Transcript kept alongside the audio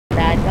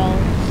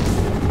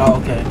Oh,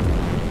 okay.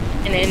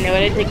 And in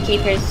order to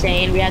keep her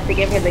sane, we have to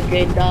give her the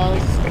good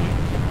dolls.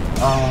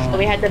 But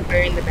we had to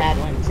burn the bad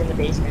ones in the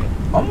basement.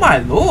 Oh my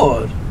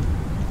lord!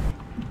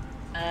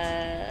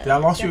 Did I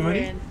lost you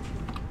already?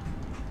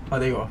 Oh,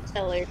 there you are.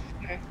 Cellar.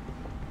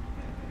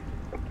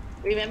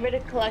 Remember to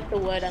collect the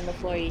wood on the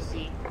floor you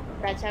see.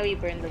 That's how we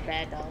burn the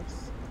bad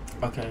dolls.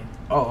 Okay.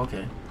 Oh,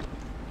 okay.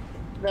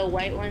 The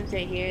white ones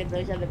right here,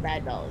 those are the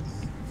bad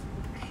dolls.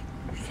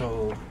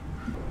 So,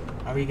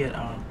 how do we get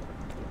How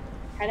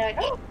do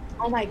I?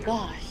 Oh my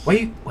gosh!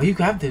 Why you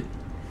grabbed it?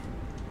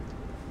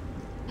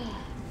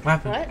 What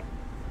happened? What?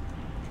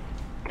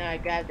 No, I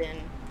grabbed it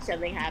and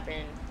something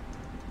happened.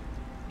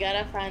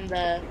 Gotta find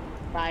the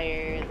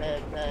fire,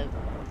 the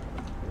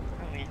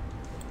oh man.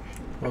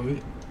 Well,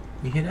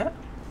 we hear that?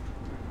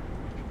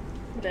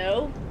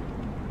 No.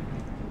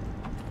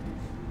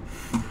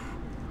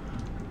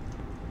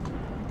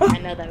 I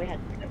know that we had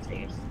to go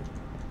upstairs.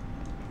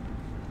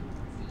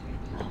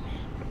 Oh man.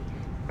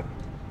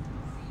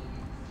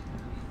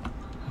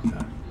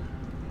 Okay.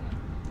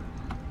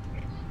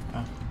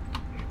 Oh.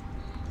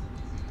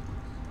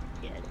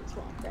 Yeah, just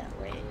walk that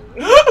way.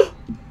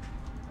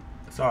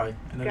 Sorry,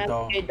 another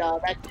doll. Good doll.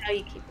 That's how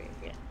you keep it.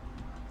 Yeah.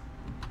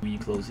 When you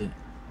close it.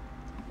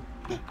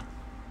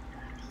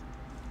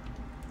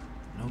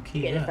 No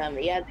key. Get Yeah. it from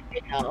me. Yeah, the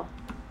good doll.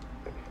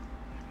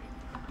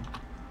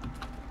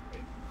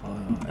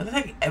 I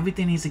think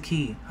everything needs a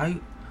key. How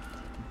you?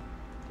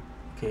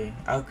 Okay,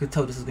 I could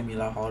tell this is gonna be a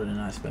lot harder than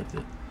I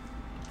expected.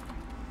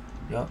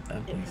 Yup,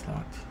 everything's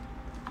locked.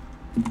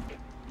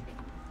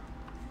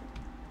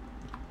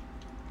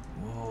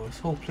 Whoa, this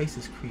whole place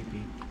is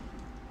creepy.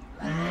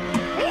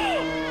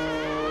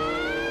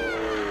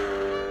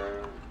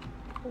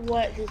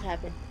 What just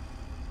happened?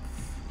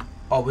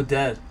 Oh, we're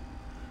dead.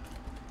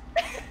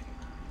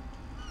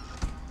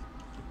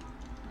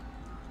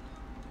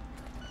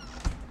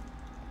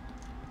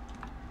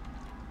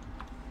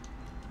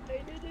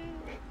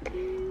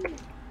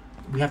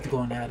 We have to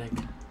go in the attic.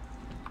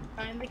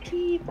 Find the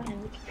key.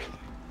 Find the key.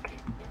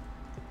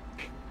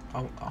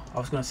 I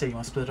was gonna say, you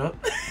want to split up?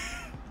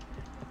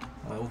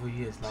 Over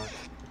here is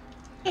locked.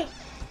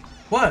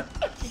 What?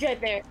 She's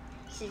right there.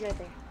 She's right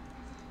there.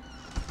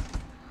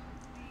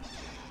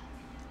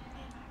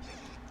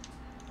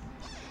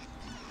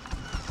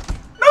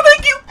 No,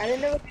 thank you. I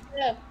didn't know what to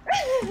do.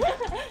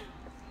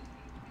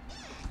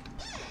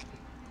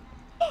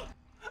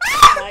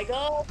 Oh my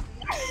god.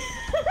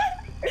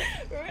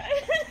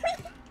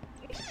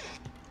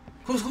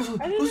 Close the door.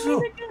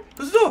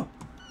 Close the door.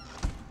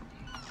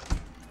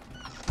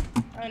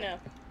 Oh no.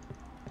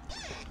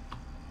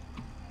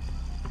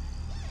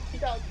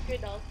 Good doll,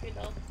 good doll, good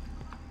doll.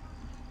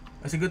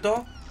 That's a good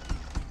doll?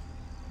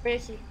 Where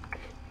is she?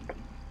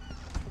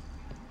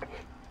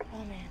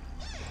 Oh man.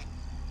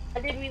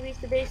 How did we leave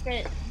the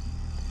basement?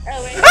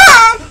 Oh wait.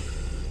 Ah!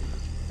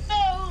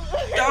 Oh!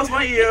 That was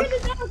my ear. Give her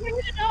the doll, give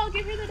her the doll,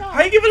 give her the doll.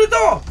 How you give it a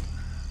doll?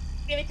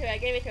 Give it to her, I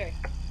gave it to her.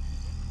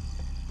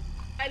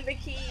 Find the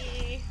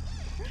key.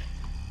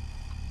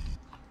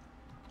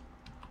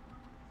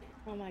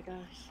 Oh my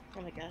gosh.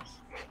 Oh my gosh.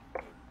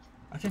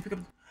 I can't pick up.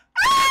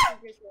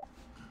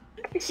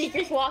 She's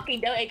just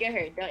walking. Don't anger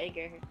her. Don't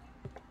anger her.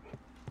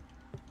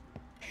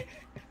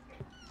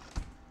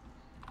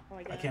 Oh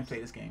my gosh. I can't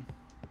play this game.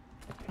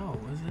 Oh,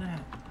 where's it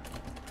at?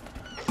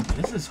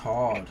 This is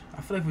hard.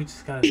 I feel like we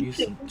just gotta use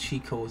some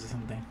cheat codes or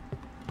something.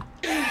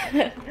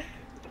 And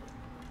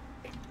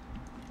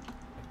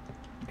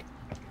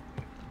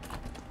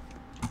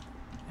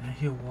I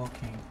hear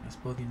walking. That's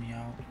bugging me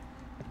out.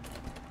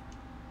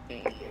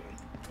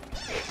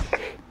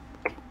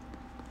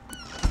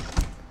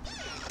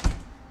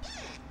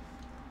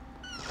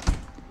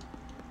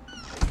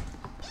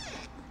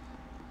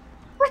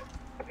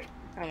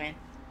 Oh man.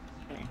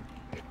 Oh man.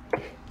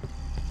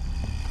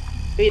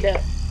 Read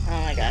up.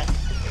 Oh my gosh.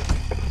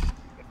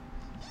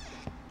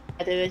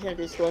 I think I'm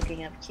just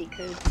looking up cheat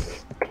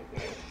codes.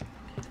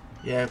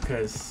 Yeah,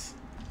 because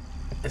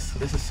this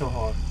is so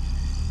hard.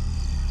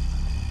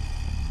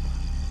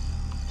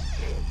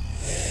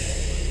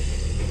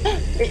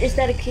 Is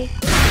that a key?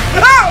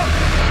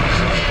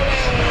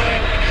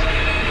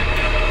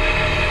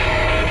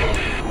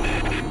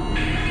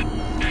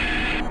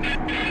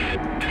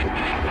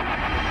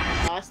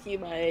 Lost you,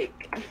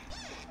 Mike.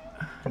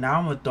 Now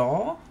I'm a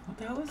doll? What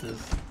the hell is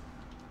this?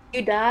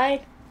 You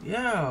died?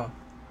 Yeah.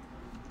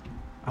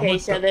 Okay,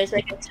 so there's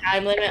like a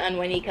time limit on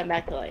when you come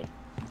back to life.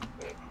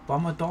 But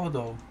I'm a doll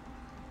though.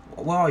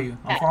 Where are you?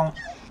 I'm following.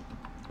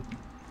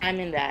 I'm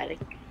in the attic.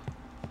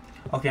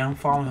 Okay, I'm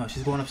following her.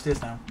 She's going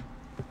upstairs now.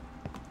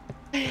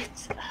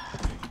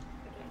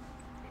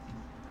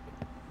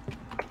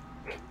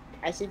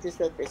 I should just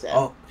look this up.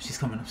 Oh, she's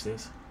coming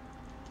upstairs.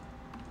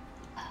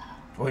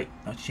 Wait,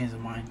 no, she changed her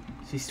mind.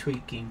 She's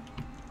tweaking.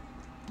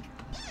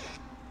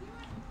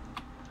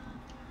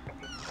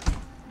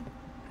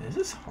 This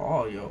is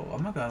hard, yo.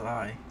 I'm not gonna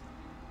lie.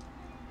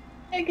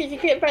 Yeah, because you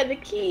can't find the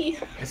key.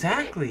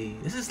 Exactly.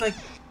 This is like,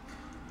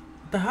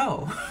 what the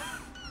hell?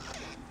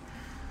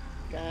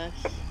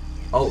 Gosh.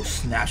 Oh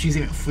snap! She's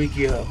even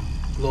freakier,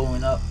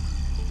 glowing up.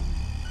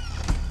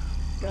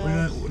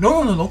 gosh.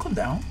 No, don't come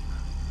down.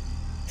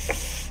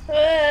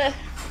 Uh,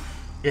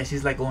 Yeah,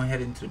 she's like going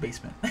head into the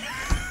basement.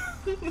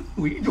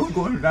 What are you doing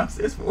going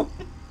downstairs for?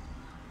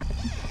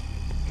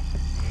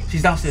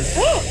 She's downstairs.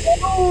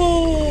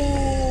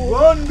 oh!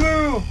 Run,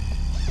 girl!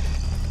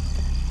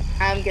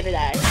 I'm gonna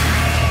die.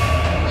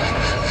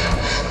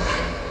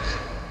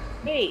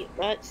 Wait,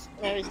 that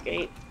was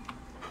great.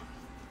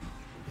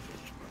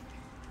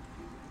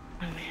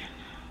 Oh man.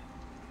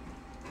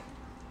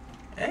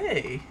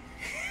 Hey.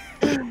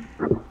 Oh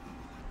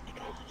my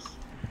gosh.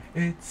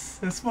 It's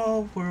a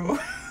small world.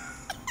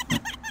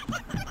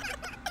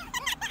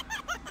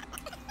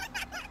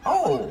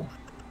 Oh,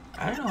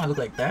 I didn't know I look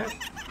like that.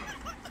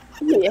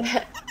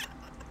 Yeah.